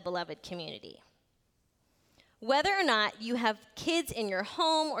the beloved community. Whether or not you have kids in your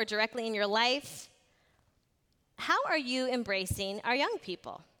home or directly in your life, how are you embracing our young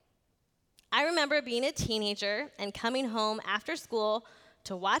people? I remember being a teenager and coming home after school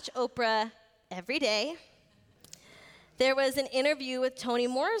to watch Oprah every day. There was an interview with Toni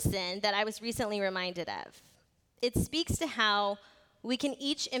Morrison that I was recently reminded of. It speaks to how we can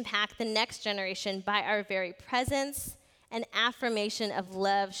each impact the next generation by our very presence and affirmation of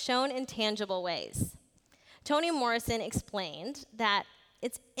love shown in tangible ways. Toni Morrison explained that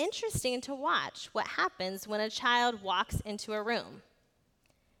it's interesting to watch what happens when a child walks into a room.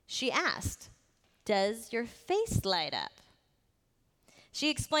 She asked, "Does your face light up?" She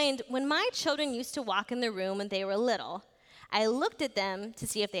explained, "When my children used to walk in the room when they were little, I looked at them to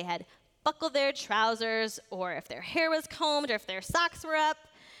see if they had buckled their trousers or if their hair was combed or if their socks were up.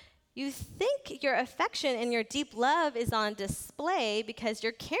 You think your affection and your deep love is on display because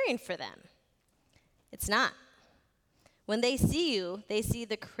you're caring for them. It's not. When they see you, they see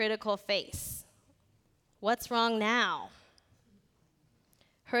the critical face. What's wrong now?"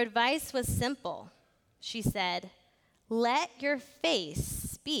 Her advice was simple. She said, "Let your face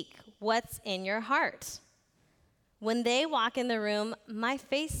speak what's in your heart. When they walk in the room, my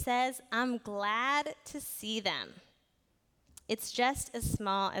face says, I'm glad to see them. It's just as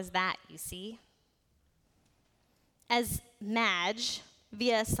small as that, you see." As Madge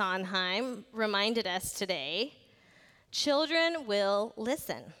via Sondheim reminded us today, children will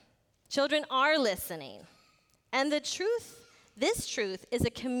listen. Children are listening. And this truth is a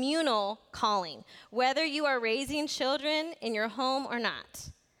communal calling, whether you are raising children in your home or not.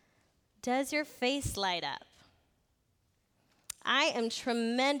 Does your face light up? I am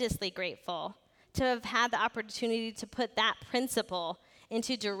tremendously grateful to have had the opportunity to put that principle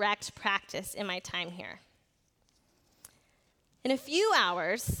into direct practice in my time here. In a few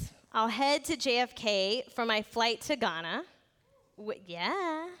hours, I'll head to JFK for my flight to Ghana.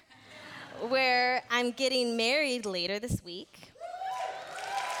 Where I'm getting married later this week.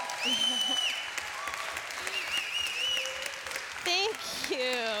 Thank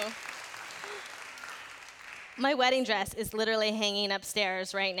you. My wedding dress is literally hanging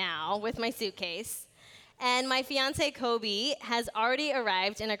upstairs right now with my suitcase. And my fiance, Kobe, has already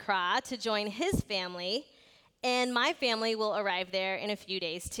arrived in Accra to join his family, and my family will arrive there in a few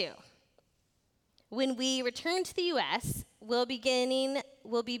days too. When we return to the U.S., we'll be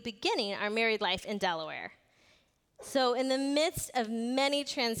beginning our married life in Delaware. So in the midst of many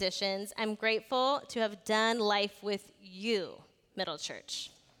transitions, I'm grateful to have done life with you, Middle Church.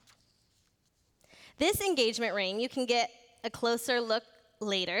 This engagement ring, you can get a closer look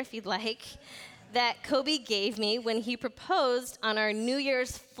later if you'd like, that Kobe gave me when he proposed on our New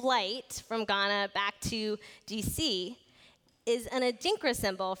Year's flight from Ghana back to DC, is an Adinkra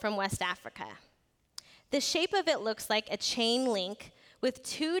symbol from West Africa. The shape of it looks like a chain link with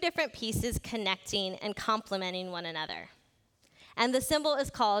two different pieces connecting and complementing one another. And the symbol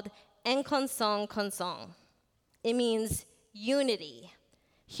is called Nkonsong Konsong. It means unity,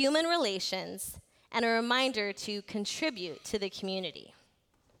 human relations, and a reminder to contribute to the community.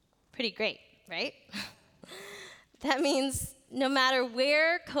 Pretty great, right? That means no matter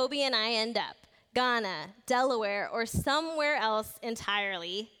where Kobe and I end up, Ghana, Delaware, or somewhere else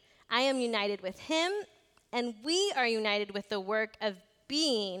entirely, I am united with him, and we are united with the work of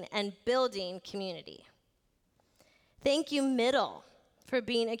being and building community. Thank you, Middle, for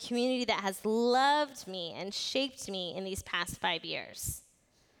being a community that has loved me and shaped me in these past 5 years.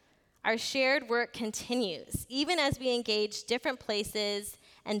 Our shared work continues, even as we engage different places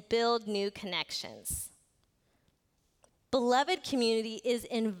and build new connections. Beloved community is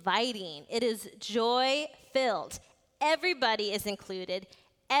inviting. It is joy-filled. Everybody is included.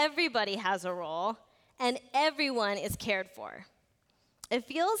 Everybody has a role, and everyone is cared for. It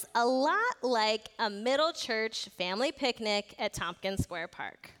feels a lot like a Middle Church family picnic at Tompkins Square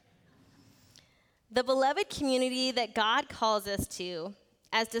Park. The beloved community that God calls us to,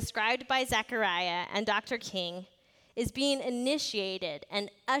 as described by Zechariah and Dr. King, is being initiated and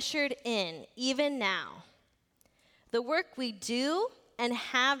ushered in even now. The work we do and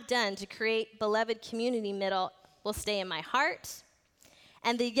have done to create beloved community Middle will stay in my heart,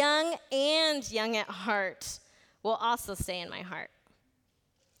 and the young and young at heart will also stay in my heart.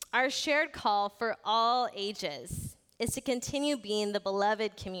 Our shared call for all ages is to continue being the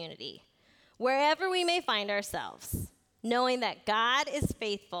beloved community, wherever we may find ourselves, knowing that God is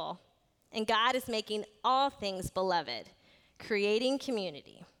faithful and God is making all things beloved, creating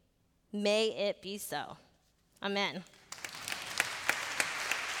community. May it be so. Amen.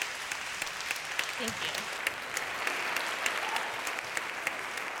 Thank you.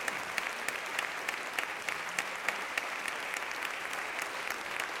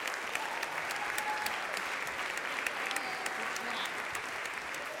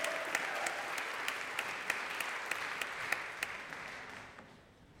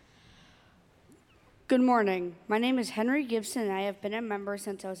 Good morning. My name is Henry Gibson, and I have been a member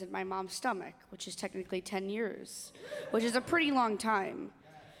since I was in my mom's stomach, which is technically 10 years, which is a pretty long time.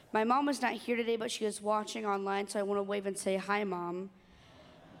 My mom is not here today, but she is watching online, so I want to wave and say hi, Mom.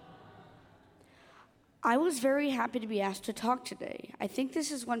 I was very happy to be asked to talk today. I think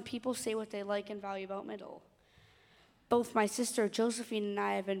this is when people say what they like and value about Middle. Both my sister Josephine and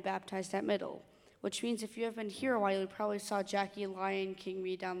I have been baptized at Middle, which means if you have been here a while, you probably saw Jackie Lion King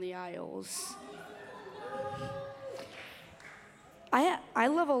me down the aisles. I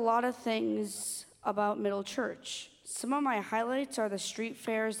love a lot of things about Middle Church. Some of my highlights are the street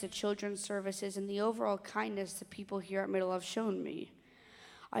fairs, the children's services, and the overall kindness the people here at Middle have shown me.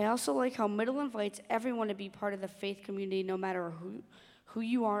 I also like how Middle invites everyone to be part of the faith community no matter who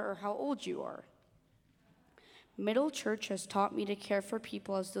you are or how old you are. Middle Church has taught me to care for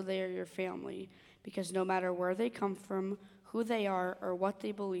people as though they are your family, because no matter where they come from, who they are, or what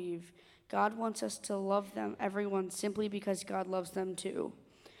they believe, God wants us to love them, everyone, simply because God loves them too.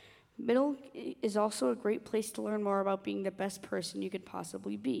 Middle is also a great place to learn more about being the best person you could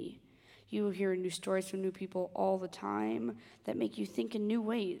possibly be. You will hear new stories from new people all the time that make you think in new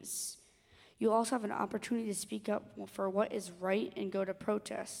ways. You also have an opportunity to speak up for what is right and go to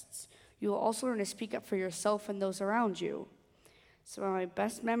protests. You will also learn to speak up for yourself and those around you. Some of my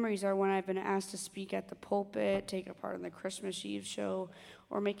best memories are when I've been asked to speak at the pulpit, take a part in the Christmas Eve show,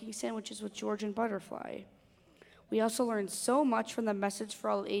 or making sandwiches with George and Butterfly. We also learned so much from the Message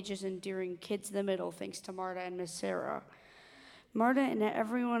for All Ages and during Kids in the Middle, thanks to Marta and Miss Sarah. Marta and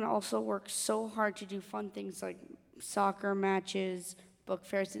everyone also works so hard to do fun things like soccer matches, book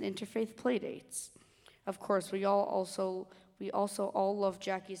fairs, and interfaith playdates. Of course, we also all love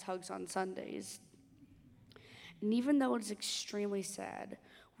Jackie's hugs on Sundays. And even though it's extremely sad,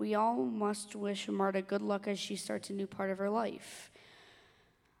 we all must wish Marta good luck as she starts a new part of her life.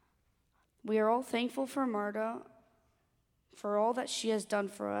 We are all thankful for Marta, for all that she has done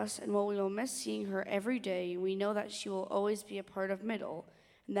for us, and while we will miss seeing her every day, we know that she will always be a part of Middle.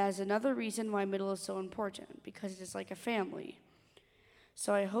 And that is another reason why Middle is so important, because it is like a family.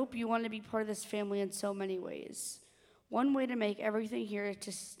 So I hope you want to be part of this family in so many ways. One way to make everything here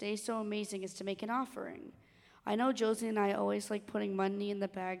to stay so amazing is to make an offering. I know Josie and I always like putting money in the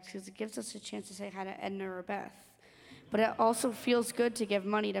bags because it gives us a chance to say hi to Edna or Beth. But it also feels good to give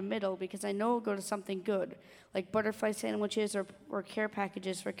money to Middle because I know it'll go to something good, like butterfly sandwiches or care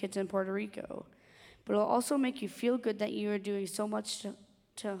packages for kids in Puerto Rico. But it'll also make you feel good that you are doing so much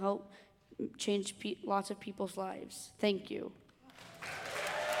to help change lots of people's lives. Thank you.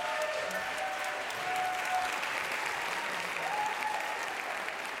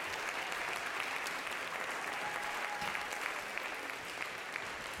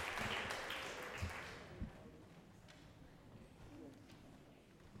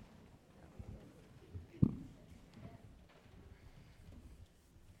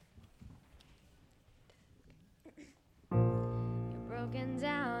 Broken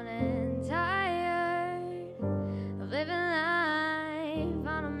down and tired of living life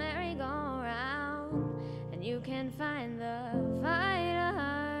on a merry-go-round, and you can find the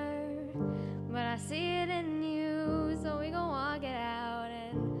fighter, but I see it in you, so we gon' walk it out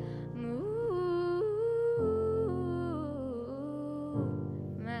and move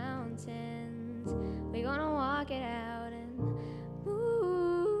mountains. We gonna walk it out and move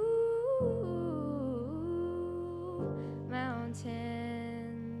mountains.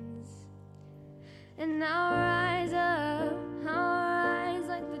 And I'll rise up, I'll rise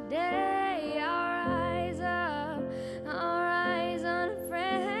like the day, I'll rise up, I'll rise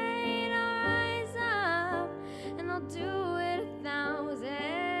unafraid, I'll rise up, and I'll do it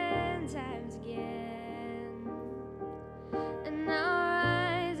 1,000 times again. And I'll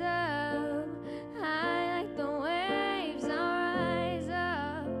rise up, high like the waves, I'll rise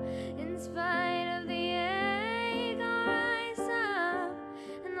up, in spite of the ache, I'll rise up,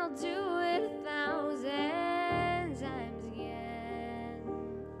 and I'll do it 1,000 times again.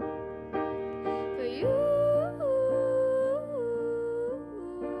 For you,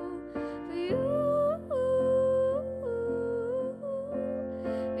 for you,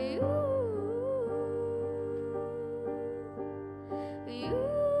 for you, for you.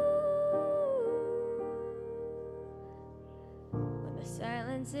 When the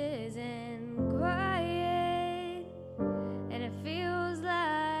silence isn't quiet and it feels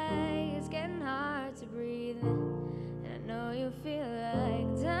like it's getting hard to breathe, and I know you feel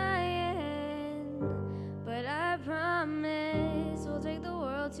like dying, but I promise we'll take the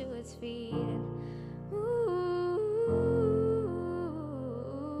world to its feet and move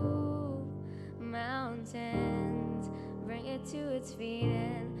mountains, bring it to its feet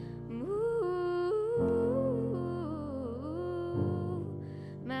and move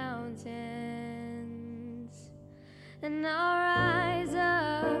And I'll rise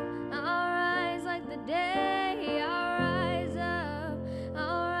up, I'll rise like the day. I'll rise up,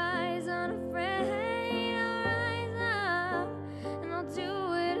 I'll rise unafraid. I'll rise up, and I'll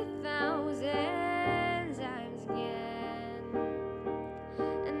do it 1,000 times again.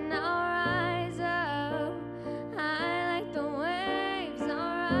 And I'll rise up, high like the waves. I'll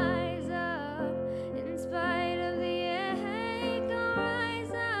rise up, in spite of the ache. I'll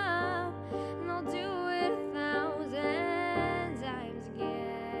rise up, and I'll do it 1,000 times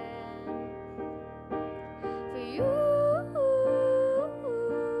again. For you, for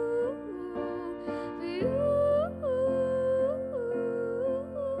you, for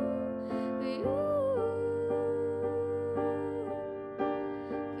you,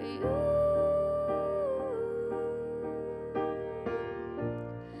 for you.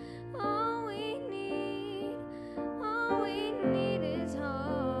 All we need is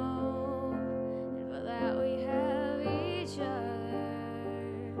hope, and for that we have each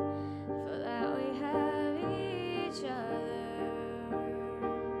other. For that we have each other.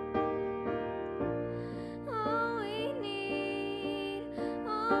 All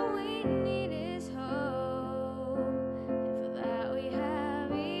we need is hope, and for that we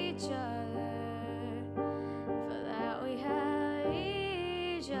have each other. For that we have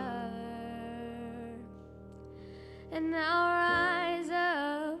each other. And I'll rise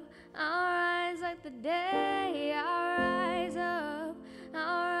up, I'll rise like the day. I'll rise up,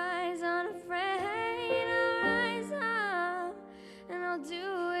 I'll rise unafraid. I'll rise up, and I'll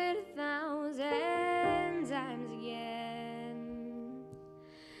do it 1,000 times again.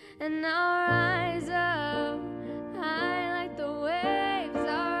 And I'll rise up, high like the waves. I'll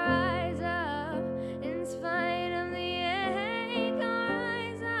rise up, in spite of the ache. I'll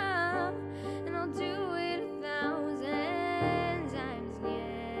rise up, and I'll do it 1,000 times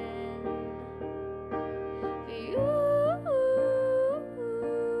again. For you, for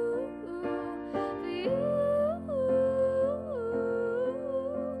you,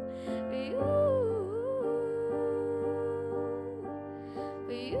 for you,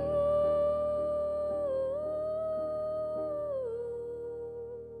 for you.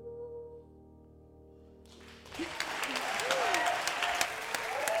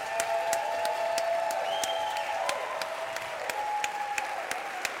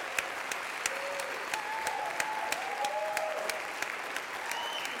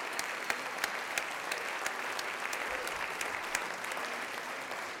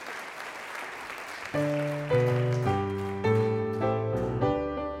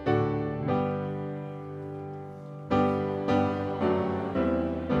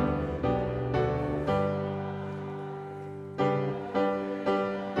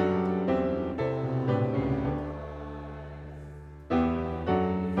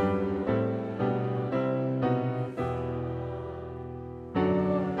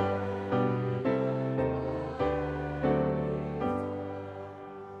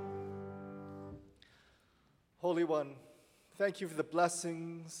 Holy One, thank you for the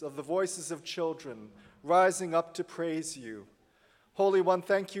blessings of the voices of children rising up to praise you. Holy One,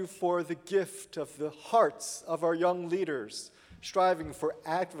 thank you for the gift of the hearts of our young leaders striving for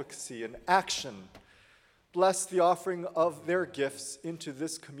advocacy and action. Bless the offering of their gifts into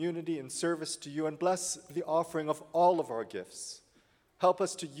this community in service to you, and bless the offering of all of our gifts. Help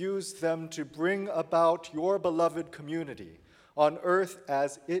us to use them to bring about your beloved community on earth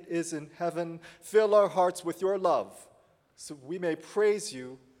as it is in heaven. Fill our hearts with your love so we may praise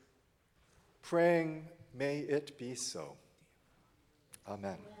you, praying, may it be so.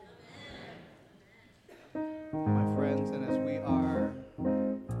 Amen. My friends, and as we are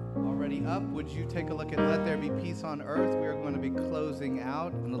already up, would you take a look at Let There Be Peace on Earth? We are going to be closing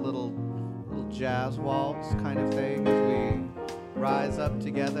out in a little jazz waltz kind of thing as we rise up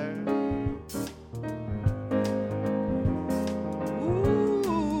together.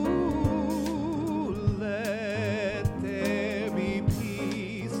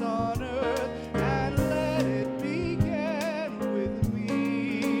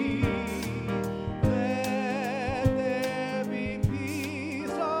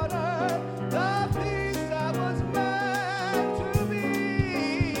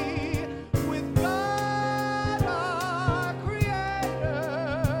 With God our Creator.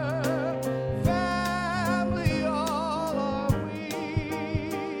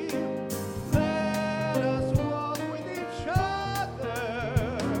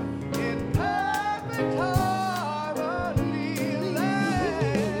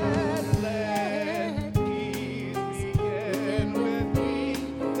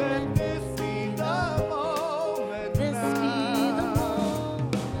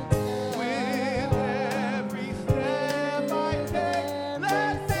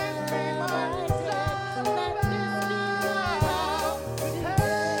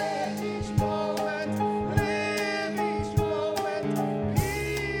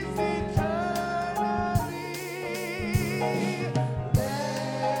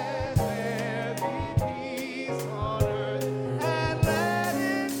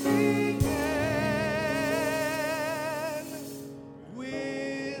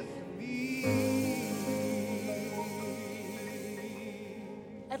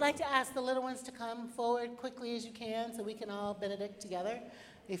 like to ask the little ones to come forward quickly as you can so we can all benedict together.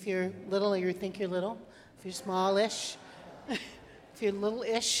 If you're little or you think you're little, if you're smallish, if you're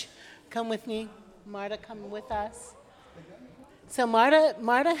little-ish, come with me. Marta, come with us. So Marta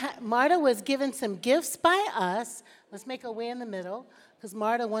was given some gifts by us. Let's make our way in the middle because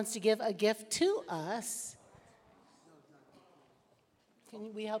Marta wants to give a gift to us.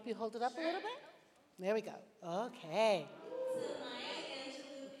 Can we help you hold it up a little bit? There we go. Okay. So Maya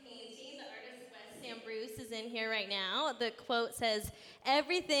Angelou painting, the artist Wes Sam Bruce is in here right now. The quote says,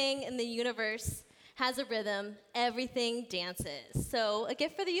 "Everything in the universe has a rhythm. Everything dances." So a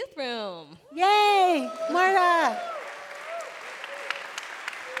gift for the youth room. Yay, Marta.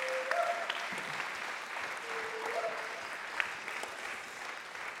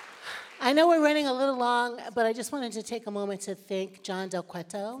 I know we're running a little long, but I just wanted to take a moment to thank John Del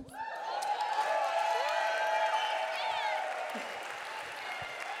Cueto.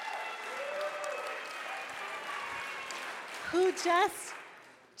 Who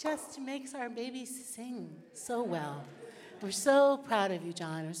just makes our babies sing so well. We're so proud of you,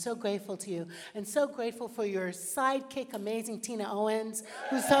 John. We're so grateful to you. And so grateful for your sidekick, amazing Tina Owens,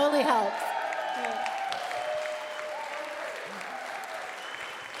 who totally helps.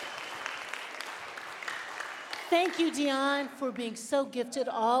 Thank you, Dion, for being so gifted,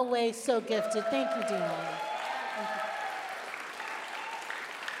 always so gifted. Thank you, Dion.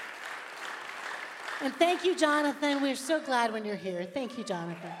 And thank you, Jonathan. We're so glad when you're here. Thank you,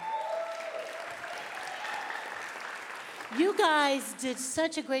 Jonathan. You guys did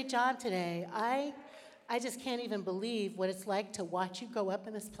such a great job today. I just can't even believe what it's like to watch you grow up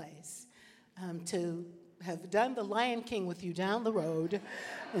in this place, to have done the Lion King with you down the road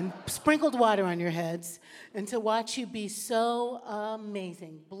and sprinkled water on your heads, and to watch you be so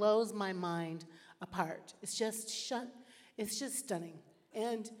amazing. Blows my mind apart. It's just stunning.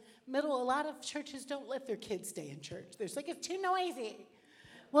 And a lot of churches don't let their kids stay in church. They're like, it's too noisy.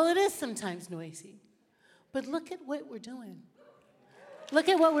 Well, it is sometimes noisy. But look at what we're doing. Look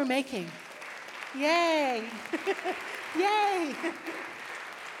at what we're making. Yay. Yay.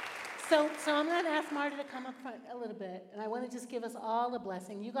 So I'm going to ask Marta to come up front a little bit, and I want to just give us all a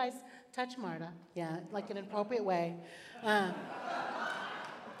blessing. You guys touch Marta, yeah, like in an appropriate way. I'm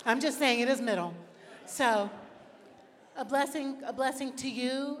just saying it is middle. So a blessing to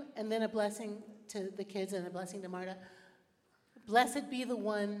you, and then a blessing to the kids, and a blessing to Marta. Blessed be the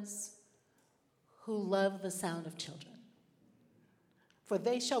ones who love the sound of children, for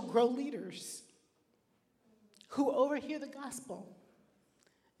they shall grow leaders who overhear the gospel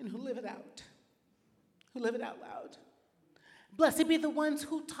and who live it out loud. Blessed be the ones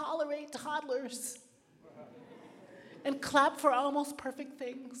who tolerate toddlers and clap for almost perfect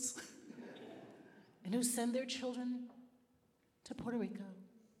things and who send their children to Puerto Rico.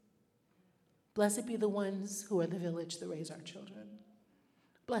 Blessed be the ones who are the village that raise our children.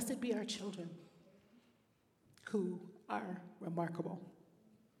 Blessed be our children who are remarkable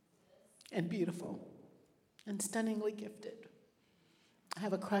and beautiful and stunningly gifted. I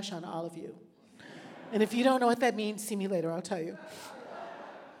have a crush on all of you. And if you don't know what that means, see me later, I'll tell you.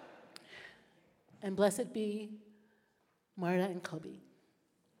 And blessed be Marta and Kobe,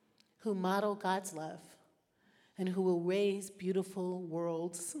 who model God's love and who will raise beautiful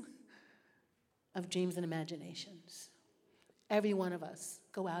worlds of dreams and imaginations. Every one of us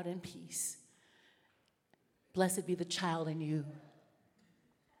go out in peace. Blessed be the child in you,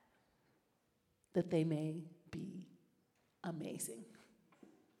 that they may be amazing.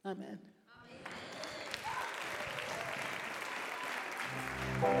 Amen.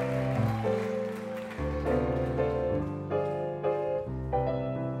 Amen.